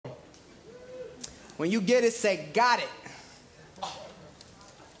When you get it, say, got it.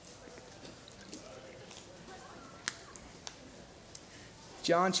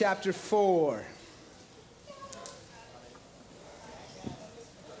 John chapter 4.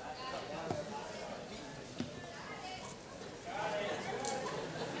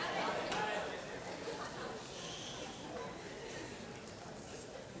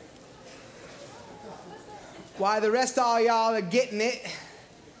 Why the rest of all y'all are getting it.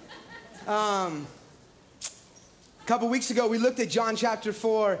 A couple weeks ago, we looked at John chapter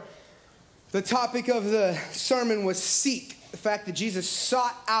 4. The topic of the sermon was seek. The fact that Jesus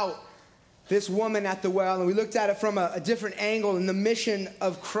sought out this woman at the well. And we looked at it from a different angle in the mission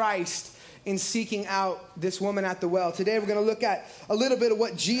of Christ in seeking out this woman at the well. Today, we're going to look at a little bit of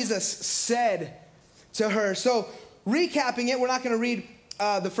what Jesus said to her. So, recapping it, we're not going to read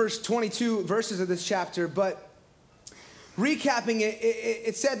the first 22 verses of this chapter, but recapping it,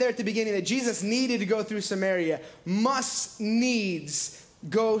 it said there at the beginning that Jesus needed to go through Samaria, must needs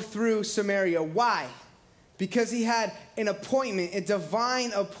go through Samaria. Why? Because he had an appointment, a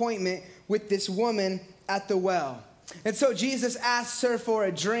divine appointment with this woman at the well. And so Jesus asks her for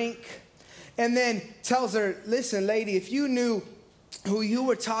a drink and then tells her, listen, lady, if you knew who you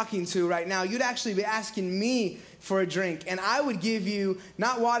were talking to right now, you'd actually be asking me for a drink. And I would give you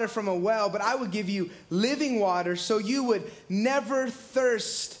not water from a well, but I would give you living water so you would never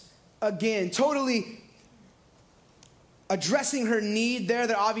thirst again. Totally addressing her need there,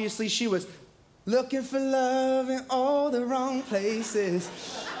 that obviously she was looking for love in all the wrong places.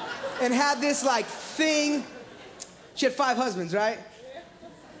 And had this like thing. She had 5 husbands, right?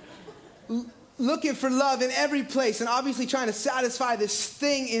 Looking for love in every place and obviously trying to satisfy this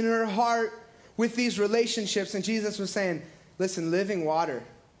thing in her heart with these relationships. And Jesus was saying, listen, living water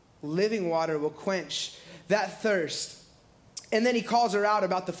will quench that thirst. And then he calls her out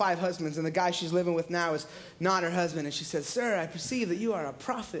about the 5 husbands, and the guy she's living with now is not her husband. And she says, sir, I perceive that you are a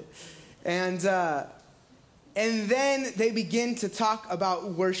prophet. And then they begin to talk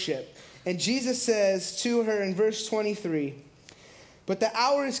about worship. And Jesus says to her in verse 23, but the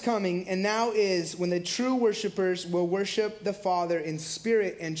hour is coming, and now is, when the true worshipers will worship the Father in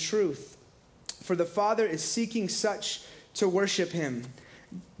spirit and truth. For the Father is seeking such to worship him.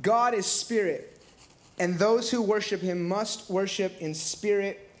 God is spirit, and those who worship him must worship in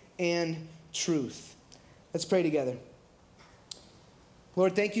spirit and truth. Let's pray together.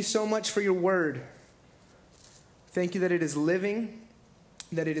 Lord, thank you so much for your word. Thank you that it is living,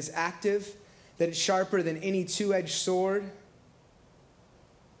 that it is active, that it's sharper than any two-edged sword.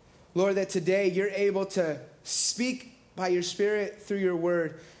 Lord, that today you're able to speak by your Spirit through your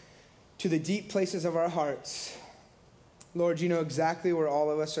word to the deep places of our hearts. Lord, you know exactly where all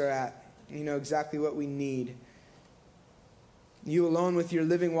of us are at. You know exactly what we need. You alone with your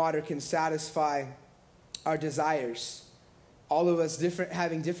living water can satisfy our desires. All of us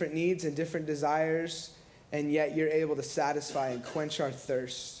having different needs and different desires, and yet you're able to satisfy and quench our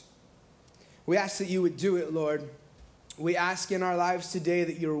thirst. We ask that you would do it, Lord. We ask in our lives today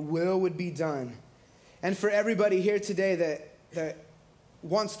that your will would be done. And for everybody here today that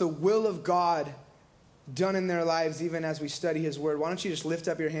wants the will of God done in their lives, even as we study his word, why don't you just lift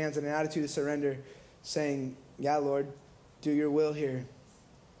up your hands in an attitude of surrender, saying, yeah, Lord, do your will here.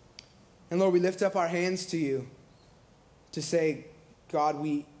 And Lord, we lift up our hands to you to say, God,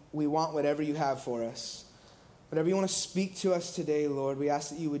 we want whatever you have for us. Whatever you want to speak to us today, Lord, we ask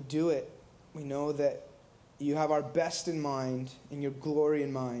that you would do it. We know that you have our best in mind and your glory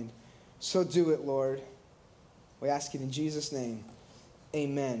in mind. So do it, Lord. We ask it in Jesus' name.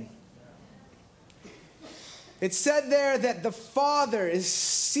 Amen. It said there that the Father is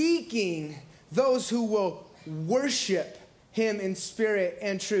seeking those who will worship him in spirit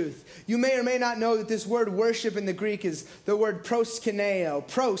and truth. You may or may not know that this word worship in the Greek is the word proskuneo.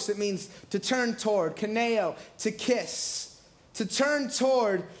 Pros, it means to turn toward. Kuneo, to kiss. To turn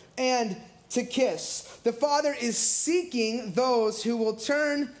toward and to kiss. The Father is seeking those who will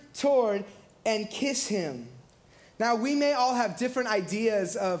turn toward and kiss him. Now, we may all have different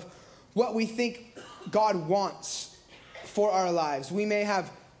ideas of what we think God wants for our lives. We may have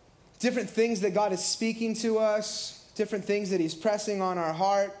different things that God is speaking to us, different things that he's pressing on our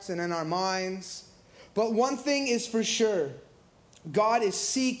hearts and in our minds. But one thing is for sure, God is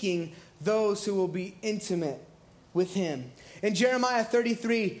seeking those who will be intimate with him. In Jeremiah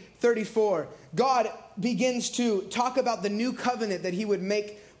 33:34, God begins to talk about the new covenant that he would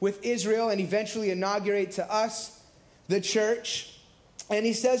make with Israel and eventually inaugurate to us, the church. And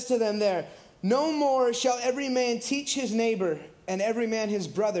he says to them there, no more shall every man teach his neighbor and every man his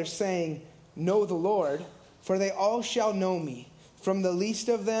brother, saying, know the Lord, for they all shall know me, from the least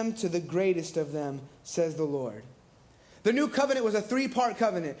of them to the greatest of them, says the Lord. The new covenant was a 3-part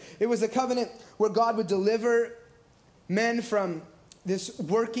covenant. It was a covenant where God would deliver men from this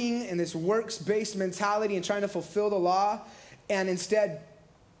working and this works-based mentality and trying to fulfill the law. And instead,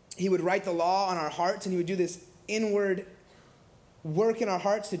 he would write the law on our hearts, and he would do this inward work in our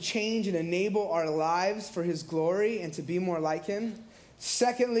hearts to change and enable our lives for his glory and to be more like him.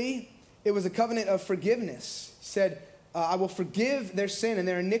 Secondly, it was a covenant of forgiveness. He said, I will forgive their sin and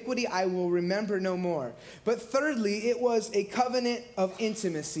their iniquity I will remember no more. But thirdly, it was a covenant of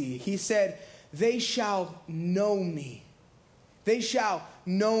intimacy. He said, they shall know me. They shall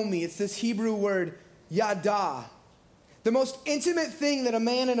know me. It's this Hebrew word, yada. The most intimate thing that a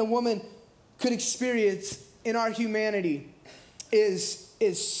man and a woman could experience in our humanity is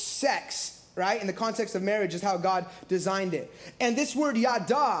sex, right? In the context of marriage is how God designed it. And this word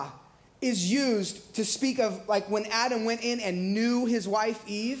yada is used to speak of like when Adam went in and knew his wife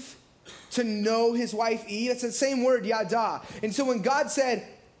Eve, to know his wife Eve. It's the same word, yada. And so when God said,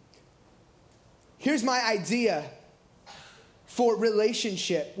 here's my idea for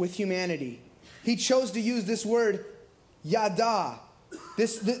relationship with humanity, he chose to use this word, yada.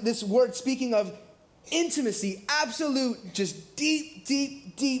 This word speaking of intimacy, absolute, just deep,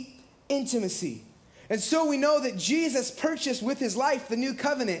 deep, deep intimacy. And so we know that Jesus purchased with his life the new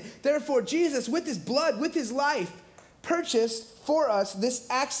covenant. Therefore, Jesus, with his blood, with his life, purchased for us this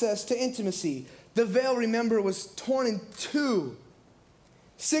access to intimacy. The veil, remember, was torn in two,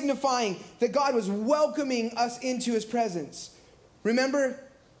 signifying that God was welcoming us into his presence. Remember,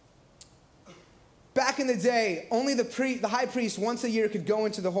 back in the day, only the high priest once a year could go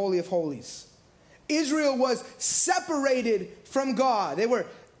into the Holy of Holies. Israel was separated from God. They were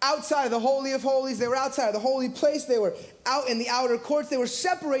outside of the Holy of Holies. They were outside of the holy place. They were out in the outer courts. They were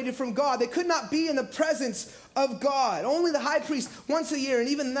separated from God. They could not be in the presence of God. Only the high priest once a year, and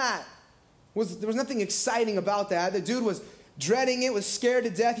even that, there was nothing exciting about that. The dude was dreading it, was scared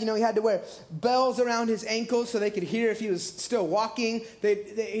to death. You know, he had to wear bells around his ankles so they could hear if he was still walking.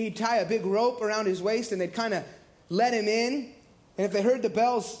 He'd tie a big rope around his waist, and they'd kind of let him in. And if they heard the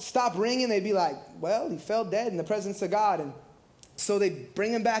bells stop ringing, they'd be like, well, he fell dead in the presence of God. And so they'd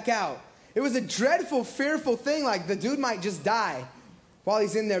bring him back out. It was a dreadful, fearful thing. Like the dude might just die while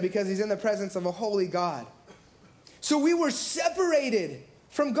he's in there because he's in the presence of a holy God. So we were separated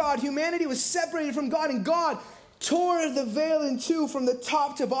from God. Humanity was separated from God. And God tore the veil in two from the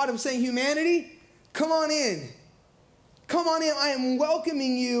top to bottom, saying, humanity, come on in. Come on in. I am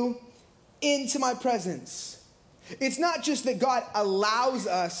welcoming you into my presence. It's not just that God allows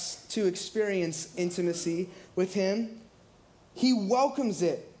us to experience intimacy with him. He welcomes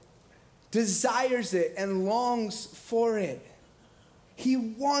it, desires it, and longs for it. He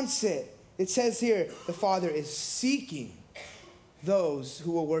wants it. It says here, the Father is seeking those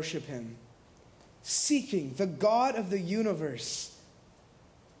who will worship him. Seeking the God of the universe,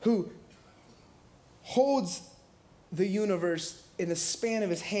 who holds the universe in the span of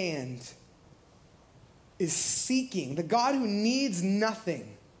his hand, is seeking. The God who needs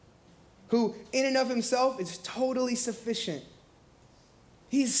nothing, who in and of himself is totally sufficient.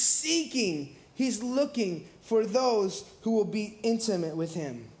 He's seeking, he's looking for those who will be intimate with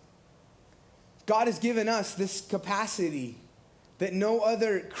him. God has given us this capacity that no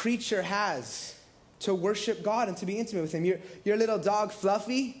other creature has to worship God and to be intimate with him. Your little dog,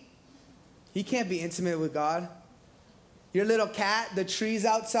 Fluffy, he can't be intimate with God. Your little cat, the trees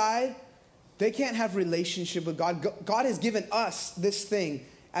outside, they can't have relationship with God. God has given us this thing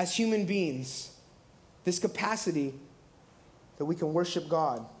as human beings, this capacity that we can worship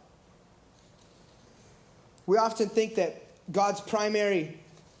God. We often think that God's primary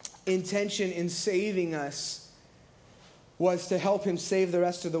intention in saving us was to help him save the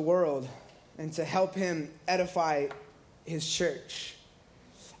rest of the world and to help him edify his church.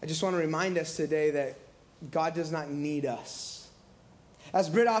 I just want to remind us today that God does not need us. As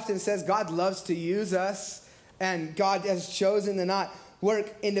Britt often says, God loves to use us, and God has chosen to not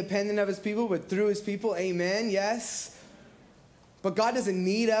work independent of his people, but through his people. Amen, yes. But God doesn't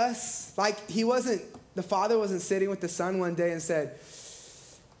need us. Like the Father wasn't sitting with the Son one day and said,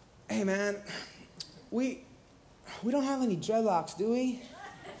 hey man, we don't have any dreadlocks, do we?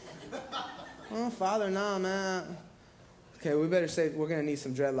 Oh, Father, nah, man. Okay, we better say we're going to need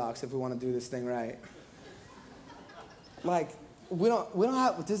some dreadlocks if we want to do this thing right. Like, we don't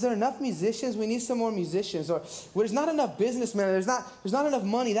have, is there enough musicians? We need some more musicians. Or there's not enough businessmen. There's not enough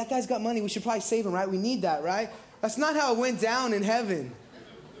money. That guy's got money. We should probably save him, right? We need that, right? That's not how it went down in heaven.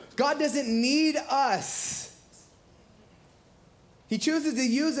 God doesn't need us. He chooses to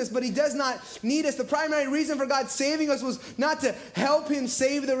use us, but he does not need us. The primary reason for God saving us was not to help him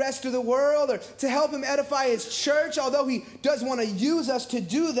save the rest of the world or to help him edify his church, although he does want to use us to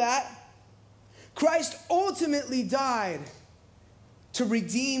do that. Christ ultimately died to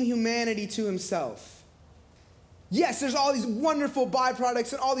redeem humanity to himself. Yes, there's all these wonderful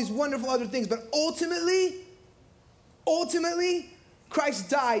byproducts and all these wonderful other things, but ultimately, Christ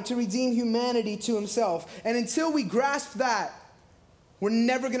died to redeem humanity to himself. And until we grasp that, we're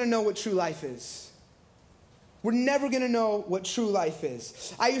never going to know what true life is. We're never going to know what true life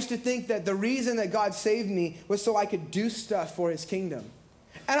is. I used to think that the reason that God saved me was so I could do stuff for his kingdom.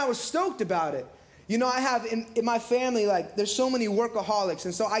 And I was stoked about it. You know, I have in my family, like, there's so many workaholics.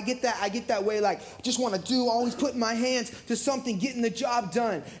 And so I get that way, like, I just want to do, always putting my hands to something, getting the job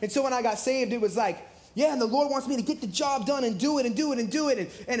done. And so when I got saved, it was like, yeah, and the Lord wants me to get the job done and do it and do it and do it.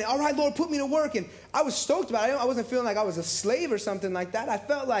 And all right, Lord, put me to work. And I was stoked about it. I wasn't feeling like I was a slave or something like that. I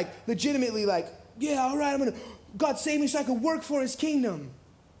felt like legitimately like, yeah, all right, God saved me so I could work for his kingdom.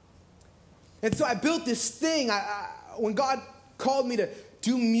 And so I built this thing. When God called me to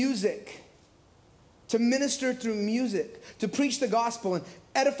do music, to minister through music, to preach the gospel and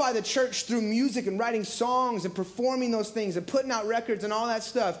edify the church through music and writing songs and performing those things and putting out records and all that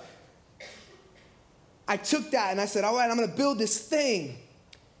stuff, I took that and I said, all right, I'm going to build this thing.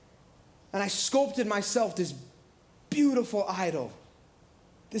 And I sculpted myself this beautiful idol.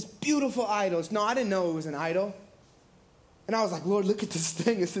 This beautiful idol. No, I didn't know it was an idol. And I was like, Lord, look at this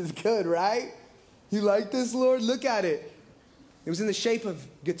thing. This is good, right? You like this, Lord? Look at it. It was in the shape of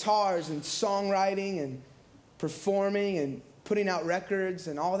guitars and songwriting and performing and putting out records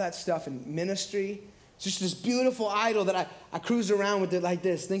and all that stuff and ministry. It's just this beautiful idol that I cruised around with it like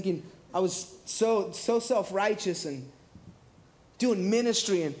this, thinking I was so self-righteous and doing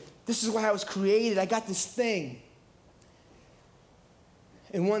ministry, and this is why I was created. I got this thing.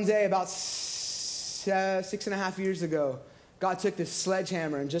 And one day, about 6.5 years ago, God took this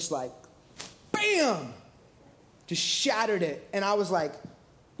sledgehammer and just like, bam, just shattered it. And I was like,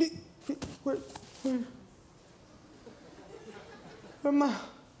 where'd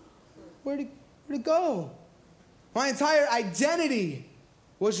it go? My entire identity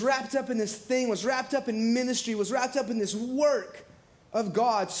was wrapped up in this thing, was wrapped up in ministry, was wrapped up in this work of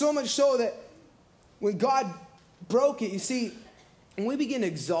God. So much so that when God broke it, you see, when we begin to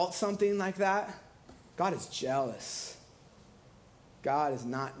exalt something like that, God is jealous. God is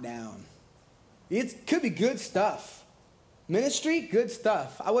not down. It could be good stuff. Ministry, good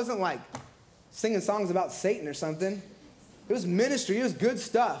stuff. I wasn't like singing songs about Satan or something. It was ministry. It was good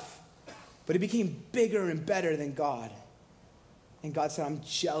stuff. But it became bigger and better than God. And God said, I'm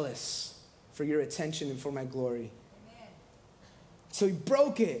jealous for your attention and for my glory. Amen. So he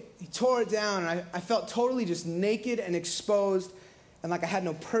broke it. He tore it down. And I felt totally just naked and exposed and like I had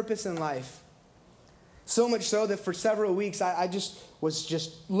no purpose in life. So much so that for several weeks, I just was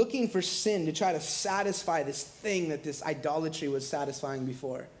just looking for sin to try to satisfy this thing that this idolatry was satisfying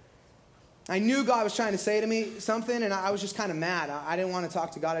before. I knew God was trying to say to me something, and I was just kind of mad. I didn't want to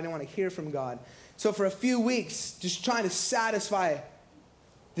talk to God. I didn't want to hear from God. So for a few weeks, just trying to satisfy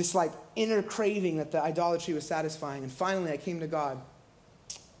this like inner craving that the idolatry was satisfying. And finally, I came to God,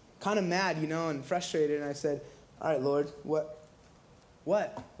 kind of mad, and frustrated. And I said, all right, Lord,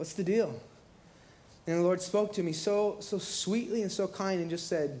 what's the deal? And the Lord spoke to me so sweetly and so kind and just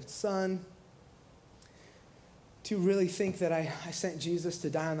said, son, do you really think that I sent Jesus to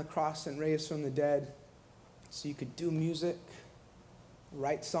die on the cross and raise from the dead so you could do music,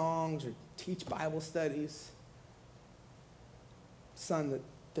 write songs, or teach Bible studies? Son,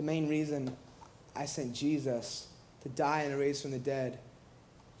 the main reason I sent Jesus to die and to raise from the dead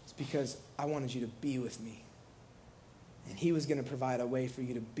is because I wanted you to be with me. And he was going to provide a way for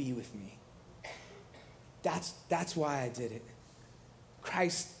you to be with me. That's why I did it.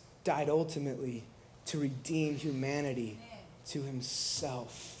 Christ died ultimately to redeem humanity to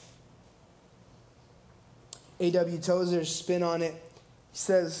himself. A.W. Tozer's spin on it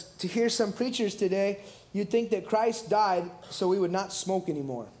says, to hear some preachers today, you'd think that Christ died so we would not smoke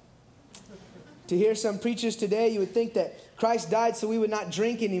anymore. To hear some preachers today, you would think that Christ died so we would not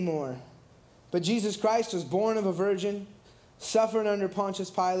drink anymore. But Jesus Christ was born of a virgin, suffered under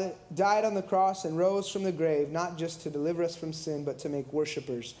Pontius Pilate, died on the cross, and rose from the grave, not just to deliver us from sin, but to make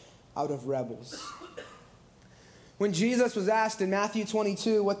worshipers out of rebels. When Jesus was asked in Matthew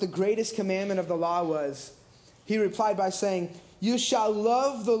 22 what the greatest commandment of the law was, he replied by saying, you shall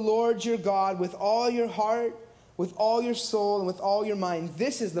love the Lord your God with all your heart, with all your soul, and with all your mind.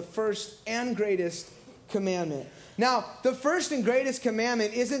 This is the first and greatest commandment. Now, the first and greatest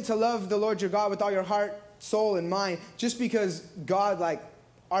commandment isn't to love the Lord your God with all your heart, soul and mind just because God like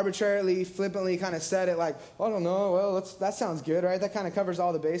arbitrarily, flippantly kind of said it like, I don't know, well, that sounds good, right? That kind of covers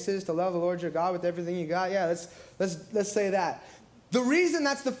all the bases, to love the Lord your God with everything you got. Yeah, let's say that. The reason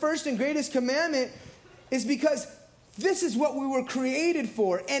that's the first and greatest commandment is because this is what we were created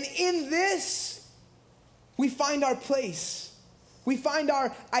for. And in this, we find our place. We find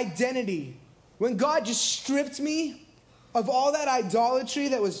our identity. When God just stripped me of all that idolatry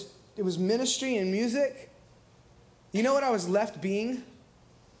it was ministry and music, you know what I was left being?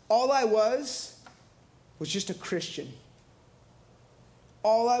 All I was just a Christian.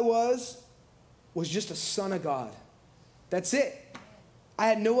 All I was just a son of God. That's it. I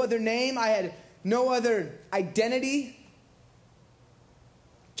had no other name. I had no other identity.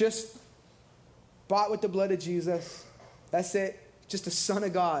 Just bought with the blood of Jesus. That's it. Just a son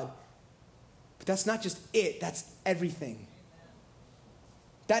of God. But that's not just it. That's everything.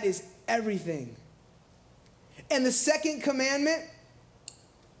 That is everything. And the second commandment,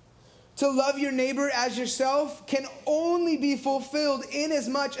 to love your neighbor as yourself, can only be fulfilled in as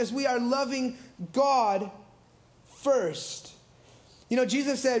much as we are loving God first. You know,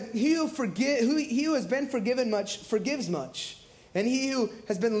 Jesus said, he who has been forgiven much forgives much. And he who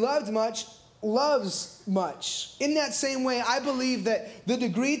has been loved much loves much. In that same way, I believe that the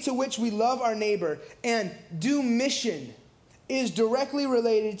degree to which we love our neighbor and do mission is directly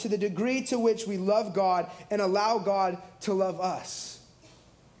related to the degree to which we love God and allow God to love us.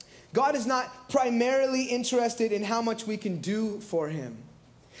 God is not primarily interested in how much we can do for him.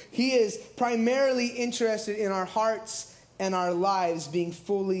 He is primarily interested in our hearts and our lives being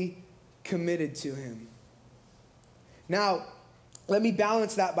fully committed to him. Now, let me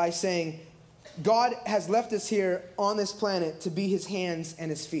balance that by saying God has left us here on this planet to be his hands and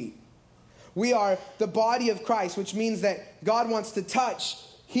his feet. We are the body of Christ, which means that God wants to touch,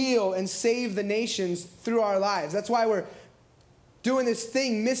 heal, and save the nations through our lives. That's why we're doing this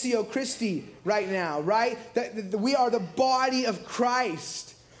thing, Missio Christi, right now, right? That we are the body of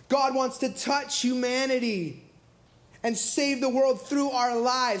Christ. God wants to touch humanity and save the world through our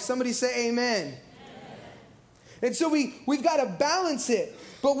lives. Somebody say amen. Amen. And so we've got to balance it.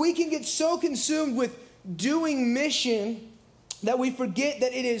 But we can get so consumed with doing mission that we forget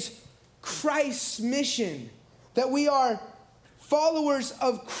that it is Christ's mission, that we are followers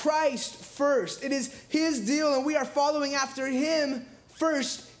of Christ first. It is his deal, and we are following after him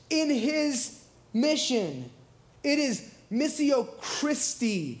first in his mission. It is Missio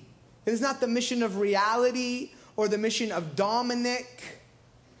Christi. It is not the mission of reality or the mission of Dominic.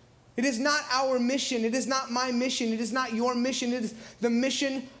 It is not our mission. It is not my mission. It is not your mission. It is the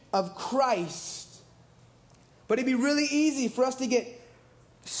mission of Christ. But it'd be really easy for us to get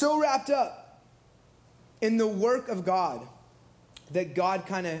so wrapped up in the work of God that God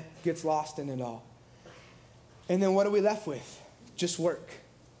kind of gets lost in it all. And then what are we left with? Just work.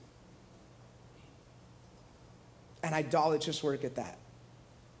 And idolatrous work at that.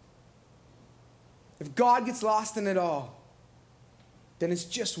 If God gets lost in it all, then it's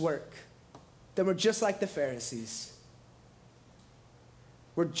just work. Then we're just like the Pharisees.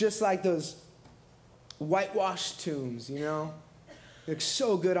 We're just like those whitewashed tombs, you know? It looks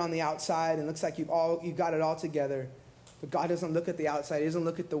so good on the outside and looks like you've got it all together. But God doesn't look at the outside. He doesn't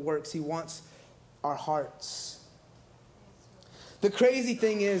look at the works. He wants our hearts. The crazy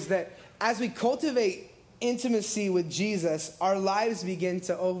thing is that as we cultivate intimacy with Jesus, our lives begin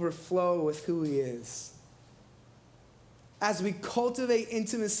to overflow with who he is. As we cultivate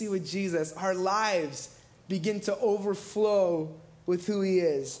intimacy with Jesus, our lives begin to overflow with who he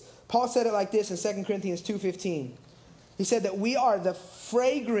is. Paul said it like this in 2 Corinthians 2:15. He said that we are the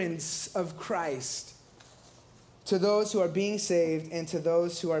fragrance of Christ to those who are being saved and to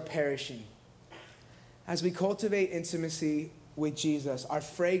those who are perishing. As we cultivate intimacy with Jesus, our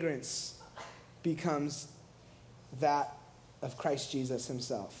fragrance becomes that of Christ Jesus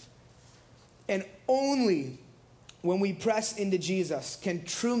himself. And only when we press into Jesus can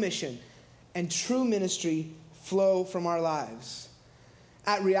true mission and true ministry flow from our lives.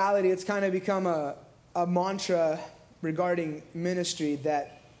 At Reality, it's kind of become a mantra regarding ministry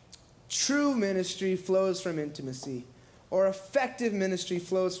that true ministry flows from intimacy, or effective ministry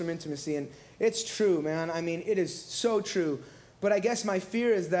flows from intimacy. And it's true, man. I mean, it is so true. But I guess my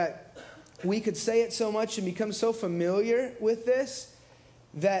fear is that we could say it so much and become so familiar with this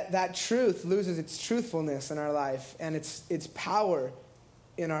that truth loses its truthfulness in our life and its power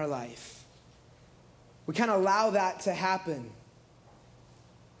in our life. We kind of allow that to happen.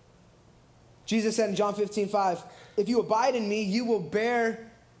 Jesus said in John 15:5, if you abide in me, you will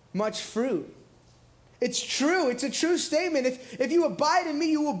bear much fruit. It's true. It's a true statement. If you abide in me,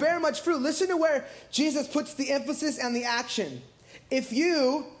 you will bear much fruit. Listen to where Jesus puts the emphasis and the action. If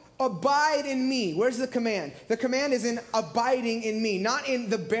you abide in me, where's the command? The command is in abiding in me, not in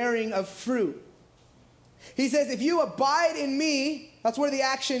the bearing of fruit. He says, if you abide in me, that's where the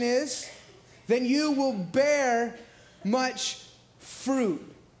action is, then you will bear much fruit.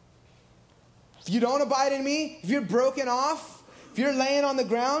 If you don't abide in me, if you're broken off, if you're laying on the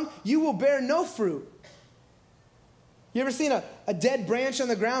ground, you will bear no fruit. You ever seen a dead branch on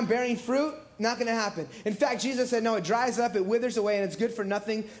the ground bearing fruit? Not going to happen. In fact, Jesus said, no, it dries up, it withers away, and it's good for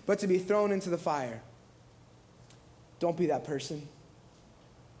nothing but to be thrown into the fire. Don't be that person.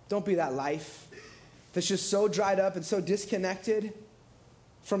 Don't be that life that's just so dried up and so disconnected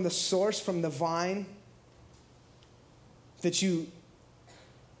from the source, from the vine, that you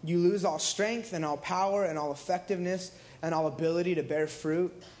lose all strength and all power and all effectiveness and all ability to bear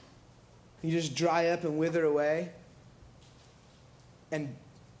fruit. You just dry up and wither away. And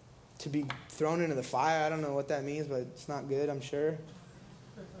to be thrown into the fire, I don't know what that means, but it's not good, I'm sure.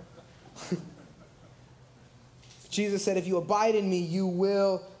 Jesus said, if you abide in me, you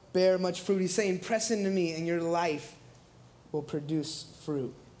will bear much fruit. He's saying, press into me and your life will produce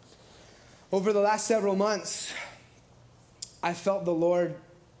fruit. Over the last several months, I felt the Lord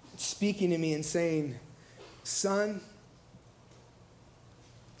speaking to me and saying, son,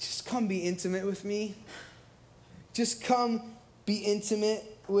 just come be intimate with me. Just come be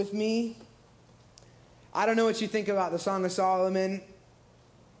intimate with me. I don't know what you think about the Song of Solomon.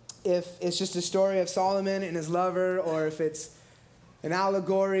 If it's just a story of Solomon and his lover, or if it's an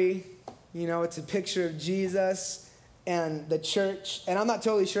allegory, it's a picture of Jesus and the church. And I'm not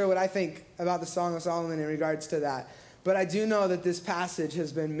totally sure what I think about the Song of Solomon in regards to that. But I do know that this passage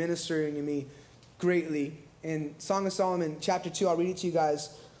has been ministering to me greatly. In Song of Solomon, chapter 2, I'll read it to you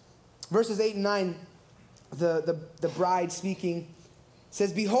guys. Verses 8 and 9, the bride speaking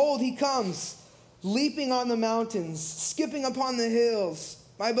says, behold, he comes, leaping on the mountains, skipping upon the hills.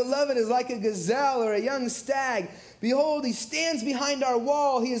 My beloved is like a gazelle or a young stag. Behold, he stands behind our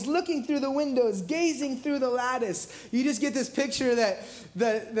wall. He is looking through the windows, gazing through the lattice. You just get this picture that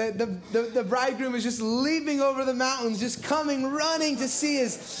the bridegroom is just leaping over the mountains, just coming, running to see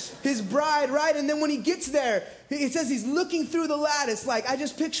his bride, right? And then when he gets there, it says he's looking through the lattice. Like, I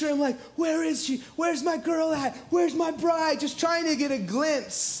just picture him like, where is she? Where's my girl at? Where's my bride? Just trying to get a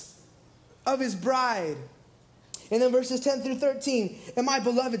glimpse of his bride. And then verses 10 through 13, and my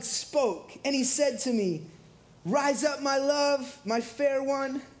beloved spoke, and he said to me, rise up, my love, my fair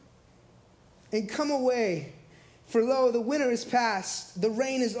one, and come away. For lo, the winter is past, the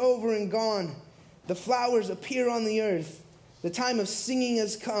rain is over and gone. The flowers appear on the earth. The time of singing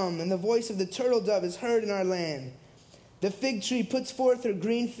has come, and the voice of the turtle dove is heard in our land. The fig tree puts forth her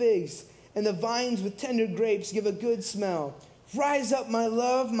green figs, and the vines with tender grapes give a good smell. Rise up, my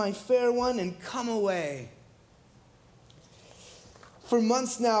love, my fair one, and come away. For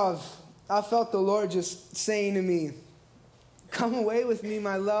months now, I've felt the Lord just saying to me, come away with me,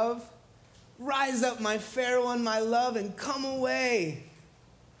 my love. Rise up, my fair one, my love, and come away.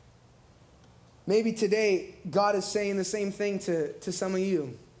 Maybe today, God is saying the same thing to some of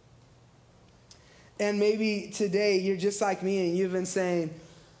you. And maybe today, you're just like me, and you've been saying,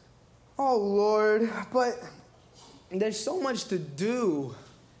 oh, Lord, but there's so much to do.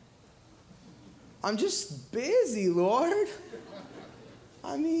 I'm just busy, Lord.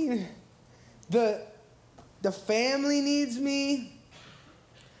 I mean, the family needs me.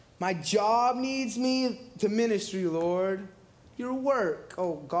 My job needs me. The ministry, Lord. Your work,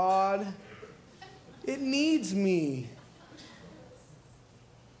 oh God. It needs me.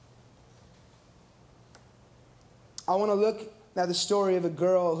 I want to look at the story of a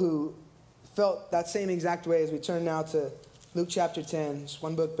girl who felt that same exact way as we turn now to Luke chapter 10. Just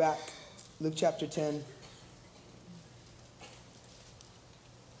one book back. Luke chapter 10.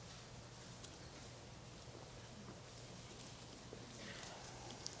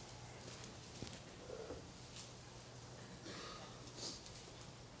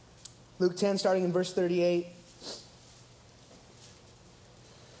 Luke 10, starting in verse 38.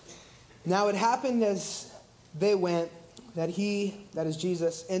 Now it happened as they went that he, that is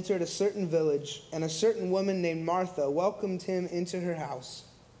Jesus, entered a certain village, and a certain woman named Martha welcomed him into her house.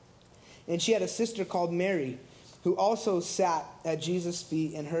 And she had a sister called Mary, who also sat at Jesus'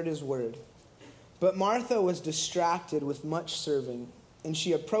 feet and heard his word. But Martha was distracted with much serving, and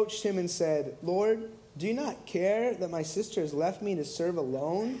she approached him and said, Lord, do you not care that my sister has left me to serve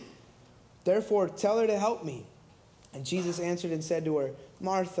alone? Therefore, tell her to help me. And Jesus answered and said to her,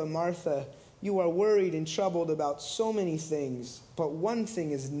 Martha, Martha, you are worried and troubled about so many things, but one thing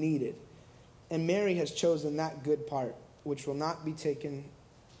is needed. And Mary has chosen that good part, which will not be taken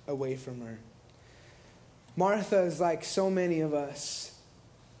away from her. Martha is like so many of us,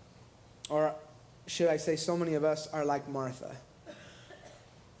 or should I say so many of us are like Martha.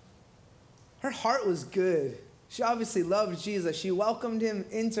 Her heart was good. She obviously loved Jesus. She welcomed him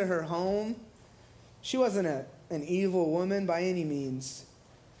into her home. She wasn't an evil woman by any means,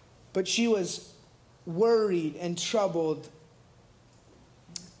 but she was worried and troubled.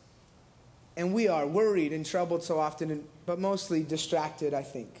 And we are worried and troubled so often, but mostly distracted, I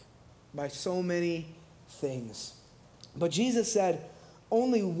think, by so many things. But Jesus said,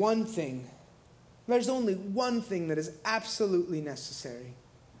 only one thing. There's only one thing that is absolutely necessary: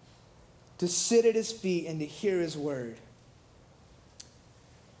 to sit at his feet and to hear his word.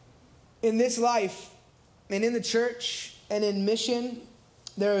 In this life, and in the church, and in mission,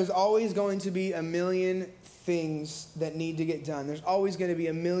 there is always going to be a million things that need to get done. There's always going to be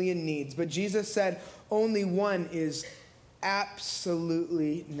a million needs. But Jesus said only one is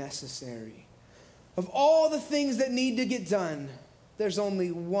absolutely necessary. Of all the things that need to get done, there's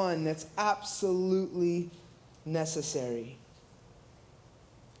only one that's absolutely necessary.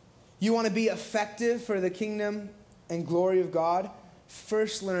 You want to be effective for the kingdom and glory of God?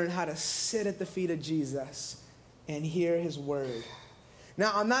 First learn how to sit at the feet of Jesus and hear his word.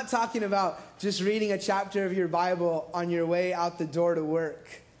 Now, I'm not talking about just reading a chapter of your Bible on your way out the door to work,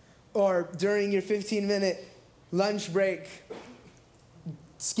 or during your 15-minute lunch break,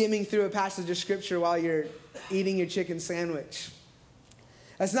 skimming through a passage of scripture while you're eating your chicken sandwich.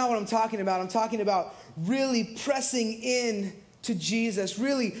 That's not what I'm talking about. I'm talking about really pressing in to Jesus,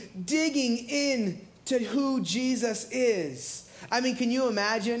 really digging in to who Jesus is. I mean, can you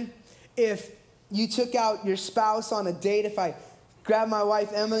imagine if you took out your spouse on a date? If I grabbed my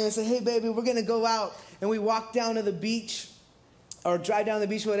wife Emily and said, hey baby, we're going to go out, and we walk down to the beach, or drive down to the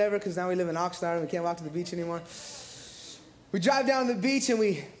beach, whatever, because now we live in Oxnard and we can't walk to the beach anymore. We drive down to the beach and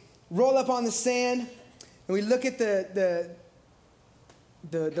we roll up on the sand and we look at the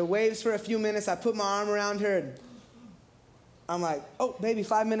waves for a few minutes. I put my arm around her and I'm like, oh, baby,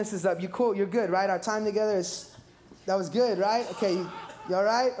 5 minutes is up. You cool? You're good, right? Our time together that was good, right? Okay, you all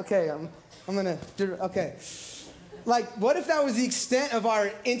right? Okay, I'm going to, okay. Like, what if that was the extent of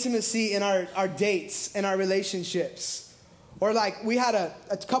our intimacy in our dates and our relationships? Or like we had a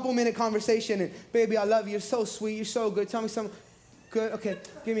couple-minute conversation and, baby, I love you. You're so sweet. You're so good. Tell me something good. Okay,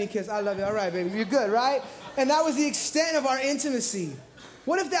 give me a kiss. I love you. All right, baby. You're good, right? And that was the extent of our intimacy.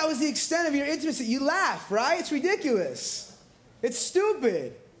 What if that was the extent of your intimacy? You laugh, right? It's ridiculous. It's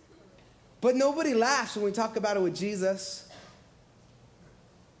stupid. But nobody laughs when we talk about it with Jesus.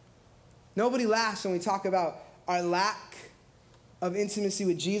 Nobody laughs when we talk about our lack of intimacy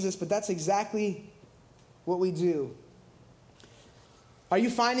with Jesus, but that's exactly what we do. Are you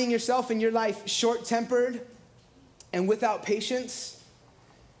finding yourself in your life short-tempered and without patience?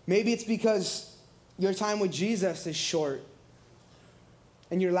 Maybe it's because your time with Jesus is short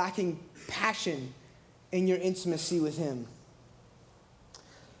and you're lacking passion in your intimacy with him.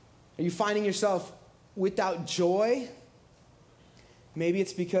 Are you finding yourself without joy? Maybe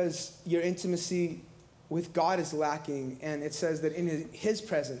it's because your intimacy with God is lacking, and it says that in his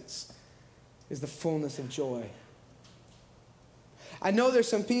presence is the fullness of joy. I know there's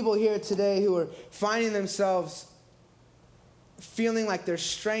some people here today who are finding themselves feeling like their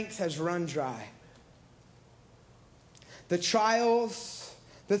strength has run dry. The trials,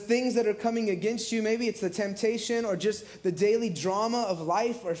 the things that are coming against you, maybe it's the temptation or just the daily drama of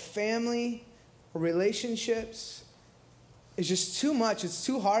life or family or relationships, is just too much. It's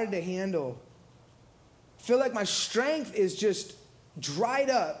too hard to handle. I feel like my strength is just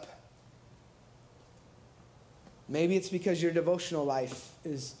dried up. Maybe it's because your devotional life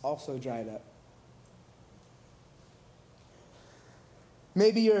is also dried up.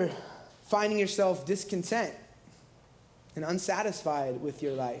 Maybe you're finding yourself discontent and unsatisfied with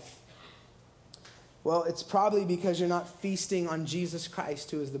your life. Well, it's probably because you're not feasting on Jesus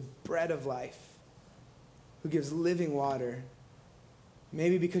Christ, who is the bread of life, who gives living water.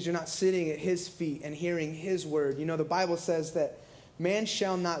 Maybe because you're not sitting at his feet and hearing his word. You know, the Bible says that man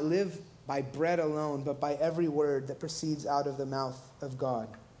shall not live by bread alone, but by every word that proceeds out of the mouth of God.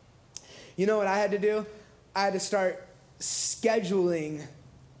 You know what I had to do? I had to start scheduling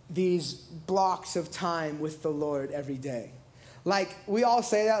these blocks of time with the Lord every day. Like, we all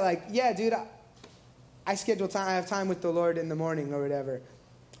say that, like, yeah, dude, I schedule time. I have time with the Lord in the morning or whatever.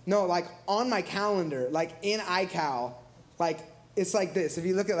 No, like, on my calendar, like in iCal, like, it's like this. If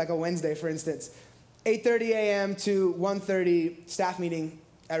you look at like a Wednesday, for instance, 8:30 a.m. to 1:30 staff meeting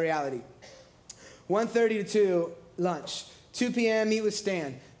at Reality. 1:30 to 2, lunch. 2 p.m., meet with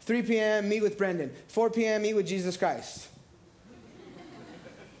Stan. 3 p.m., meet with Brendan. 4 p.m., meet with Jesus Christ.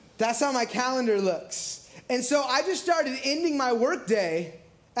 That's how my calendar looks. And so I just started ending my work day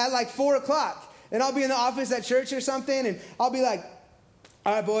at like 4 o'clock. And I'll be in the office at church or something, and I'll be like,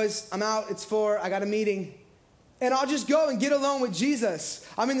 all right, boys, I'm out. It's 4. I got a meeting. And I'll just go and get alone with Jesus.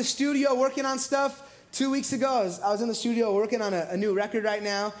 I'm in the studio working on stuff. 2 weeks ago, I was in the studio working on a new record right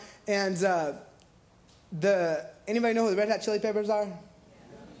now. And anybody know who the Red Hot Chili Peppers are?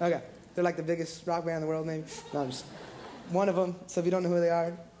 Okay. They're like the biggest rock band in the world, maybe. No, I'm just one of them. So if you don't know who they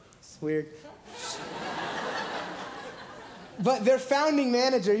are, it's weird. But their founding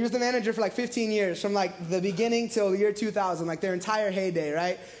manager, he was the manager for like 15 years, from like the beginning till the year 2000, like their entire heyday,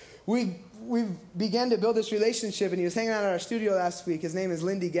 right? We began to build this relationship, and he was hanging out at our studio last week. His name is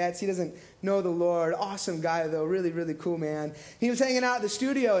Lindy Getz. He doesn't know the Lord. Awesome guy, though. Really, really cool, man. He was hanging out at the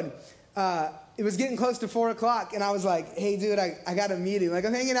studio, and it was getting close to 4 o'clock, and I was like, hey, dude, I got a meeting. Like,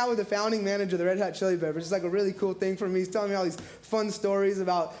 I'm hanging out with the founding manager of the Red Hot Chili Peppers. It's like a really cool thing for me. He's telling me all these fun stories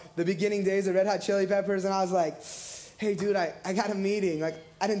about the beginning days of Red Hot Chili Peppers, and I was like, hey, dude, I got a meeting. Like,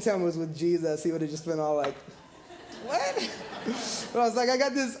 I didn't tell him it was with Jesus. He would have just been all like, what? But I was like, I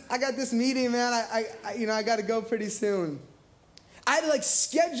got this meeting, man. I got to go pretty soon. I had to like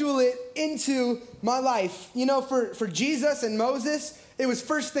schedule it into my life. You know, for Jesus and Moses, it was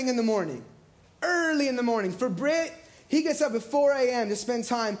first thing in the morning, early in the morning. For Britt, he gets up at 4 a.m. to spend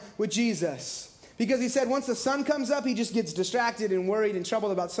time with Jesus. Because he said once the sun comes up, he just gets distracted and worried and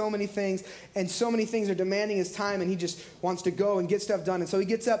troubled about so many things. And so many things are demanding his time, and he just wants to go and get stuff done. And so he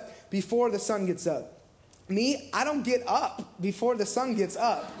gets up before the sun gets up. Me, I don't get up before the sun gets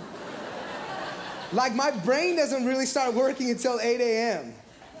up. Like, my brain doesn't really start working until 8 a.m.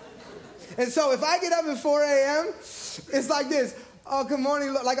 And so if I get up at 4 a.m., it's like this. Oh, good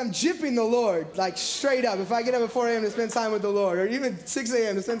morning. Like, I'm jipping the Lord, like, straight up. If I get up at 4 a.m. to spend time with the Lord, or even 6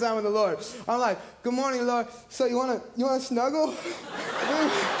 a.m. to spend time with the Lord, I'm like, good morning, Lord. So you wanna snuggle?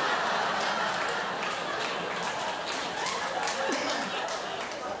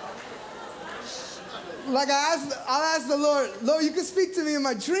 Like, I'll ask the Lord, you can speak to me in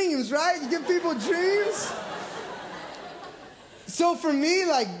my dreams, right? You give people dreams. So for me,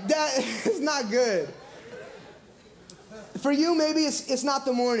 like, that is not good. For you, maybe it's not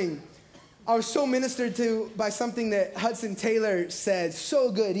the morning. I was so ministered to by something that Hudson Taylor said,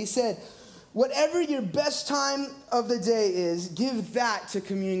 so good. He said, whatever your best time of the day is, give that to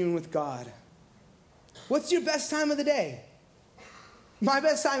communion with God. What's your best time of the day? My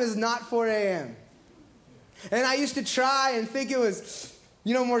best time is not 4 a.m. And I used to try and think it was,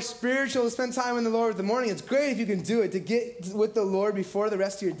 more spiritual to spend time in the Lord in the morning. It's great if you can do it. To get with the Lord before the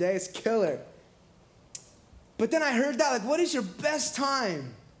rest of your day is killer. But then I heard that, like, what is your best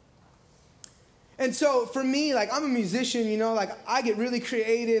time? And so for me, like, I'm a musician, like, I get really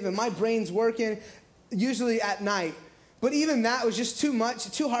creative and my brain's working, usually at night. But even that was just too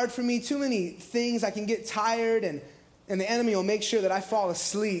much, too hard for me, too many things. I can get tired, and the enemy will make sure that I fall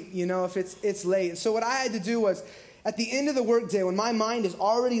asleep, if it's late. And so what I had to do was, at the end of the workday, when my mind is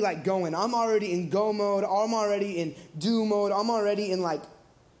already, like, going, I'm already in go mode, I'm already in do mode, I'm already in, like,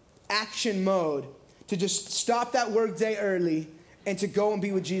 action mode, to just stop that workday early and to go and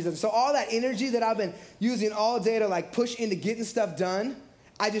be with Jesus. So all that energy that I've been using all day to, like, push into getting stuff done,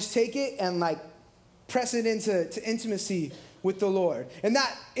 I just take it and, like, press it into intimacy with the Lord. And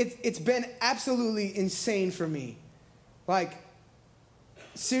that, it's been absolutely insane for me. Like,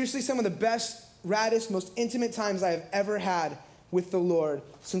 seriously, some of the best, raddest, most intimate times I have ever had with the Lord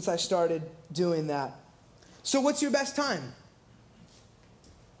since I started doing that. So what's your best time?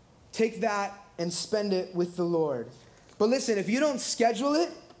 Take that and spend it with the Lord. But listen, if you don't schedule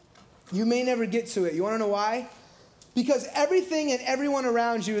it, you may never get to it. You want to know why? Because everything and everyone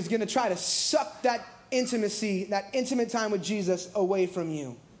around you is going to try to suck that intimacy, that intimate time with Jesus away from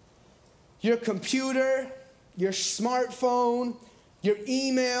you. Your computer, your smartphone, your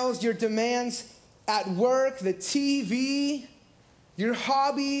emails, your demands at work, the TV, your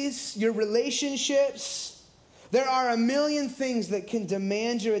hobbies, your relationships. There are a million things that can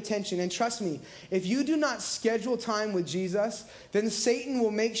demand your attention. And trust me, if you do not schedule time with Jesus, then Satan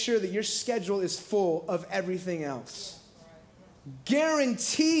will make sure that your schedule is full of everything else.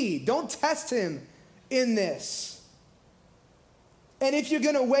 Guaranteed. Don't test him in this. And if you're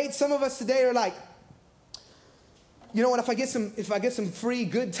going to wait, some of us today are like, you know what, if I get some free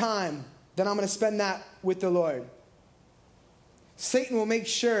good time, then I'm going to spend that with the Lord. Satan will make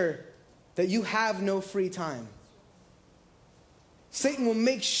sure that you have no free time. Satan will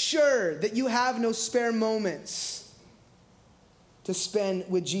make sure that you have no spare moments to spend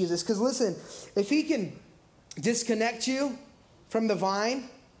with Jesus. Because listen, if he can disconnect you from the vine,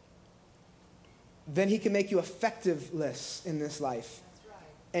 then he can make you effectiveless in this life.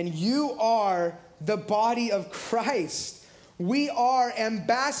 And you are the body of Christ. We are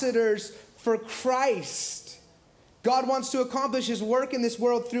ambassadors for Christ. God wants to accomplish his work in this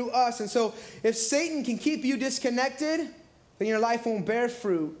world through us. And so if Satan can keep you disconnected, then your life won't bear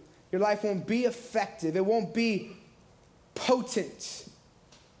fruit. Your life won't be effective. It won't be potent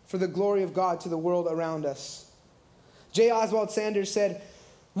for the glory of God to the world around us. J. Oswald Sanders said,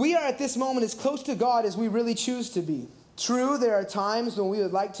 "We are at this moment as close to God as we really choose to be. True, there are times when we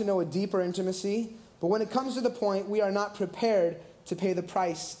would like to know a deeper intimacy, but when it comes to the point, we are not prepared to pay the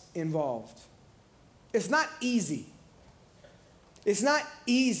price involved." It's not easy. It's not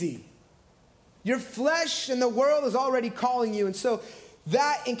easy. Your flesh and the world is already calling you. And so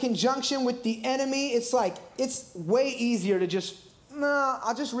that in conjunction with the enemy, it's like, it's way easier to just,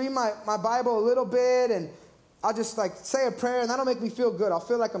 I'll just read my Bible a little bit and I'll just like say a prayer and that'll make me feel good. I'll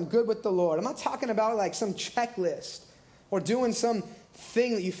feel like I'm good with the Lord. I'm not talking about like some checklist or doing some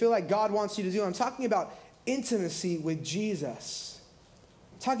thing that you feel like God wants you to do. I'm talking about intimacy with Jesus.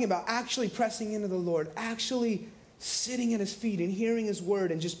 I'm talking about actually pressing into the Lord, actually sitting at his feet and hearing his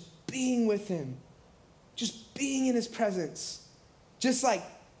word and just being with him, just being in his presence, just like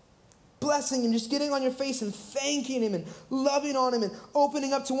blessing him, just getting on your face and thanking him and loving on him and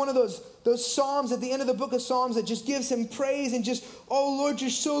opening up to one of those Psalms at the end of the book of Psalms that just gives him praise and just, oh Lord,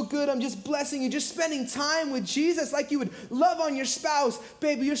 you're so good. I'm just blessing you. Just spending time with Jesus like you would love on your spouse.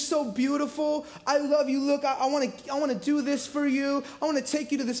 Baby, you're so beautiful. I love you. Look, I want to do this for you. I want to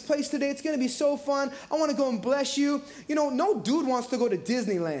take you to this place today. It's going to be so fun. I want to go and bless you. You know, no dude wants to go to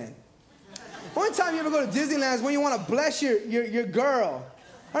Disneyland. One time you ever go to Disneyland is when you want to bless your girl.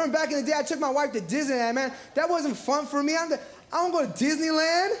 I remember back in the day, I took my wife to Disneyland, man. That wasn't fun for me. I don't go to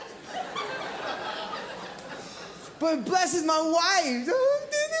Disneyland. But it blesses my wife. Oh,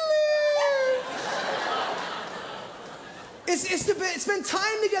 Disneyland. It's to spend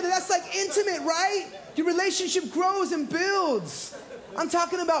time together. That's like intimate, right? Your relationship grows and builds. I'm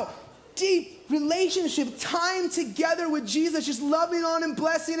talking about deep relationship, time together with Jesus, just loving on him,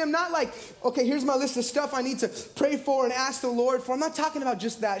 blessing him. Not like, okay, here's my list of stuff I need to pray for and ask the Lord for. I'm not talking about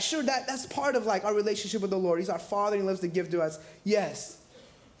just that. Sure, that's part of like our relationship with the Lord. He's our Father. He loves to give to us. Yes.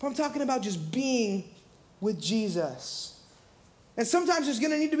 But I'm talking about just being with Jesus. And sometimes there's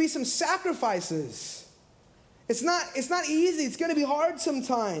going to need to be some sacrifices. It's not easy. It's going to be hard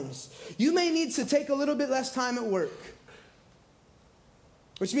sometimes. You may need to take a little bit less time at work,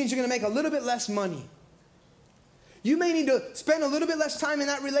 which means you're going to make a little bit less money. You may need to spend a little bit less time in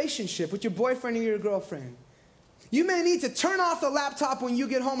that relationship with your boyfriend or your girlfriend. You may need to turn off the laptop when you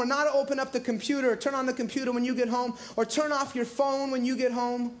get home, or not open up the computer, or turn on the computer when you get home, or turn off your phone when you get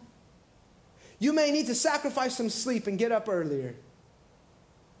home. You may need to sacrifice some sleep and get up earlier.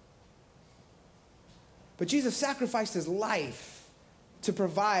 But Jesus sacrificed his life to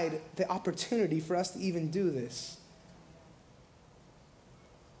provide the opportunity for us to even do this.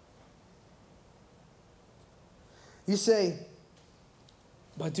 You say,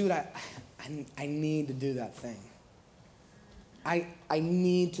 but dude, I need to do that thing. I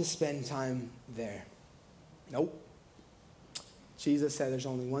need to spend time there. Nope. Jesus said there's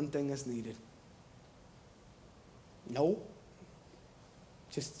only one thing that's needed. Nope.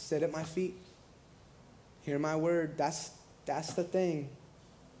 Just sit at my feet. Hear my word. That's the thing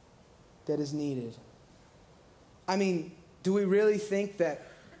that is needed. I mean, do we really think that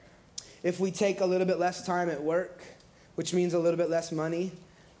if we take a little bit less time at work, which means a little bit less money,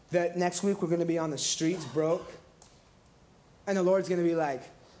 that next week we're going to be on the streets broke? And the Lord's going to be like,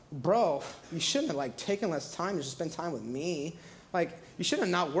 bro, you shouldn't have taken less time to just spend time with me. You shouldn't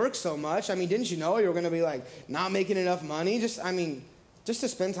have not worked so much. I mean, didn't you know you were going to be not making enough money? Just to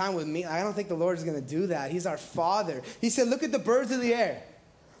spend time with me. I don't think the Lord's going to do that. He's our Father. He said, look at the birds of the air.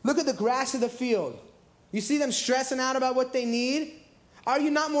 Look at the grass of the field. You see them stressing out about what they need? Are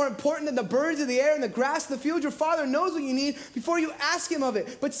you not more important than the birds of the air and the grass of the field? Your Father knows what you need before you ask him of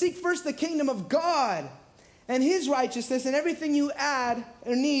it. But seek first the kingdom of God and his righteousness, and everything you add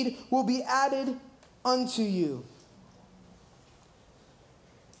or need will be added unto you.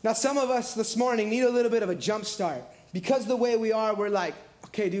 Now, some of us this morning need a little bit of a jump start. Because the way we are, we're like,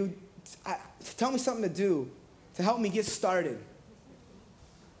 okay, dude, tell me something to do to help me get started.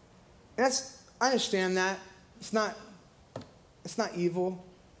 And I understand that. It's not evil.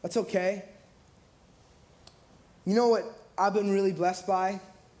 That's okay. You know what I've been really blessed by?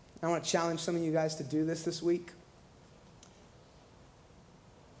 I want to challenge some of you guys to do this week.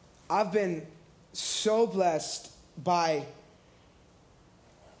 I've been so blessed by,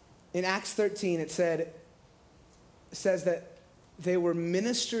 in Acts 13, it says that they were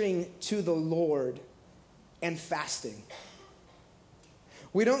ministering to the Lord and fasting.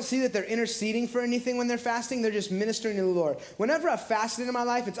 We don't see that they're interceding for anything when they're fasting. They're just ministering to the Lord. Whenever I've fasted in my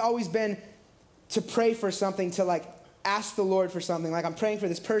life, it's always been to pray for something, to like ask the Lord for something. Like I'm praying for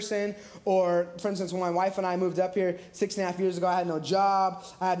this person, or for instance, when my wife and I moved up here 6.5 years ago, I had no job,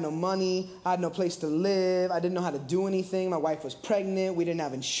 I had no money, I had no place to live, I didn't know how to do anything. My wife was pregnant, we didn't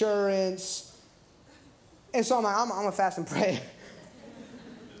have insurance. And so I'm like, I'm gonna fast and pray.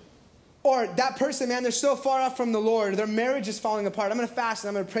 Or that person, man, they're so far off from the Lord, their marriage is falling apart. I'm gonna fast and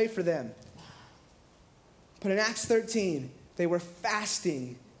I'm gonna pray for them. But in Acts 13, they were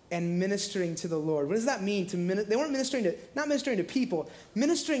fasting and ministering to the Lord. What does that mean? They weren't not ministering to people,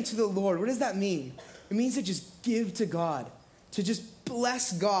 ministering to the Lord. What does that mean? It means to just give to God, to just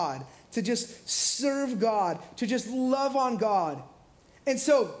bless God, to just serve God, to just love on God. And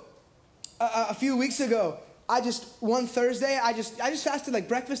so, a few weeks ago, one Thursday, I just fasted like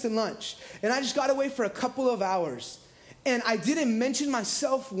breakfast and lunch. And I just got away for a couple of hours. And I didn't mention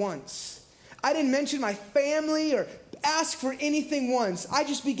myself once. I didn't mention my family or ask for anything once. I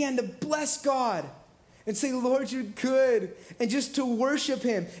just began to bless God and say, Lord, you're good. And just to worship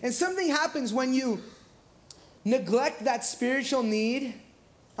him. And something happens when you neglect that spiritual need.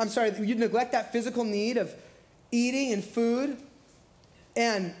 You neglect that physical need of eating and food.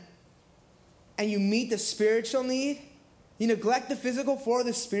 And you meet the spiritual need. You neglect the physical for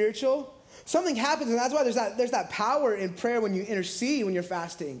the spiritual. Something happens, and that's why there's that power in prayer when you intercede, when you're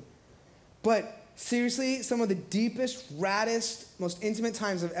fasting. But seriously, some of the deepest, raddest, most intimate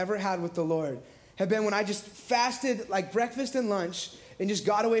times I've ever had with the Lord have been when I just fasted like breakfast and lunch and just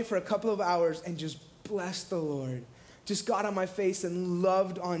got away for a couple of hours and just blessed the Lord. Just got on my face and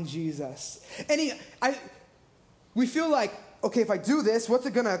loved on Jesus. And we feel like, okay, if I do this, what's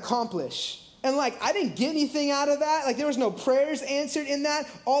it going to accomplish? And like, I didn't get anything out of that. Like, there was no prayers answered in that.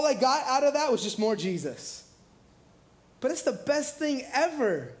 All I got out of that was just more Jesus. But it's the best thing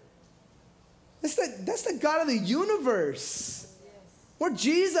ever. That's the God of the universe. Yes. More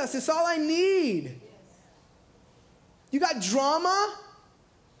Jesus. It's all I need. Yes. You got drama?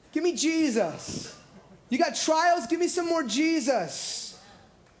 Give me Jesus. You got trials? Give me some more Jesus.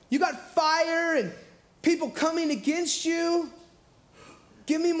 You got fire and people coming against you?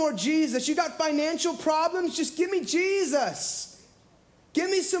 Give me more Jesus. You got financial problems? Just give me Jesus. Give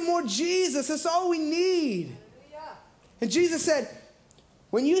me some more Jesus. That's all we need. And Jesus said,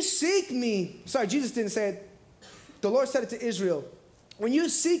 when you seek me, Jesus didn't say it. The Lord said it to Israel. When you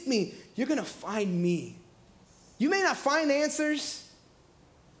seek me, you're going to find me. You may not find answers,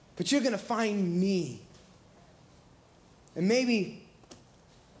 but you're going to find me. And maybe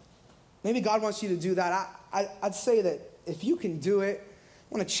God wants you to do that. I'd say that if you can do it,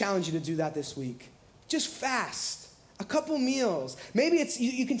 I want to challenge you to do that this week. Just fast. A couple meals. Maybe it's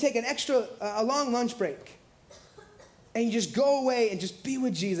you can take a long lunch break. And you just go away and just be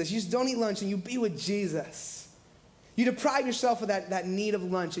with Jesus. You just don't eat lunch and you be with Jesus. You deprive yourself of that need of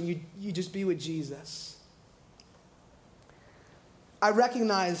lunch and you just be with Jesus. I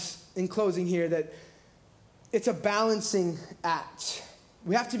recognize in closing here that it's a balancing act.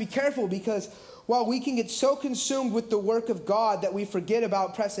 We have to be careful because while we can get so consumed with the work of God that we forget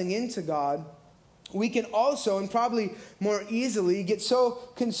about pressing into God, we can also, and probably more easily, get so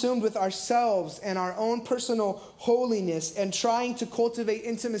consumed with ourselves and our own personal holiness and trying to cultivate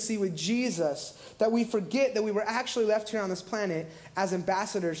intimacy with Jesus that we forget that we were actually left here on this planet as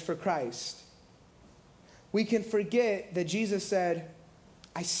ambassadors for Christ. We can forget that Jesus said,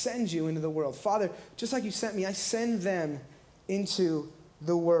 I send you into the world. Father, just like you sent me, I send them into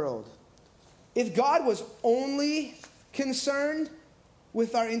the world. If God was only concerned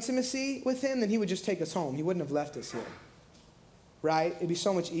with our intimacy with him, then he would just take us home. He wouldn't have left us here. Right? It'd be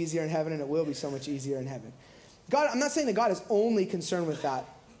so much easier in heaven, and it will be so much easier in heaven. God, I'm not saying that God is only concerned with that.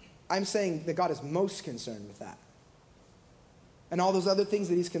 I'm saying that God is most concerned with that. And all those other things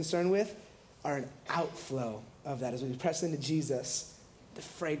that he's concerned with are an outflow of that. As we press into Jesus, the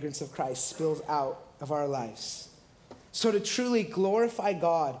fragrance of Christ spills out of our lives. So to truly glorify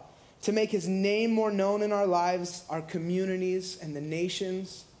God, to make his name more known in our lives, our communities, and the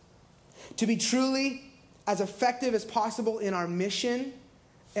nations, to be truly as effective as possible in our mission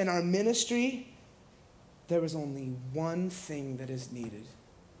and our ministry, there is only one thing that is needed: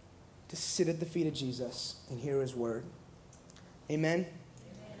 to sit at the feet of Jesus and hear his word. Amen?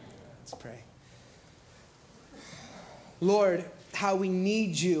 Amen. Let's pray. Lord, how we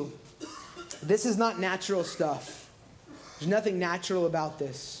need you. This is not natural stuff. There's nothing natural about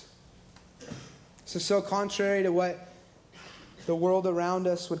this. So contrary to what the world around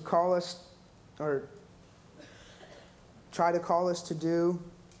us would call us, or try to call us to do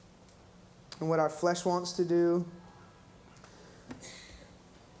and what our flesh wants to do.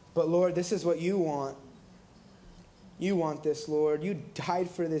 But Lord, this is what you want. You want this, Lord. You died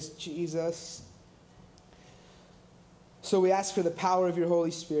for this, Jesus. So we ask for the power of your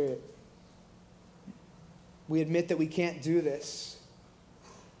Holy Spirit. We admit that we can't do this.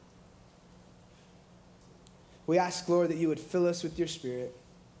 We ask, Lord, that you would fill us with your Spirit.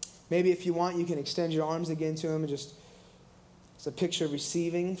 Maybe if you want, you can extend your arms again to him and just, it's a picture of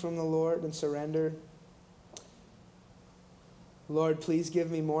receiving from the Lord and surrender. Lord, please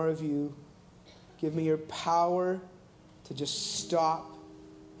give me more of you. Give me your power to just stop,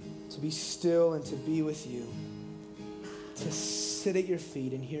 to be still and to be with you, to sit at your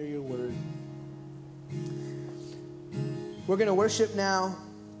feet and hear your word. We're going to worship now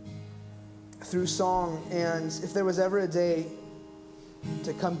through song, and if there was ever a day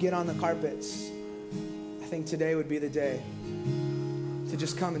to come get on the carpets, I think today would be the day to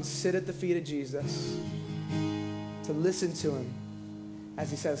just come and sit at the feet of Jesus, to listen to him as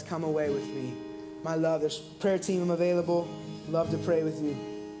he says, come away with me. My love, there's a prayer team available. Love to pray with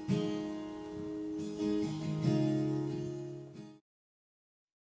you.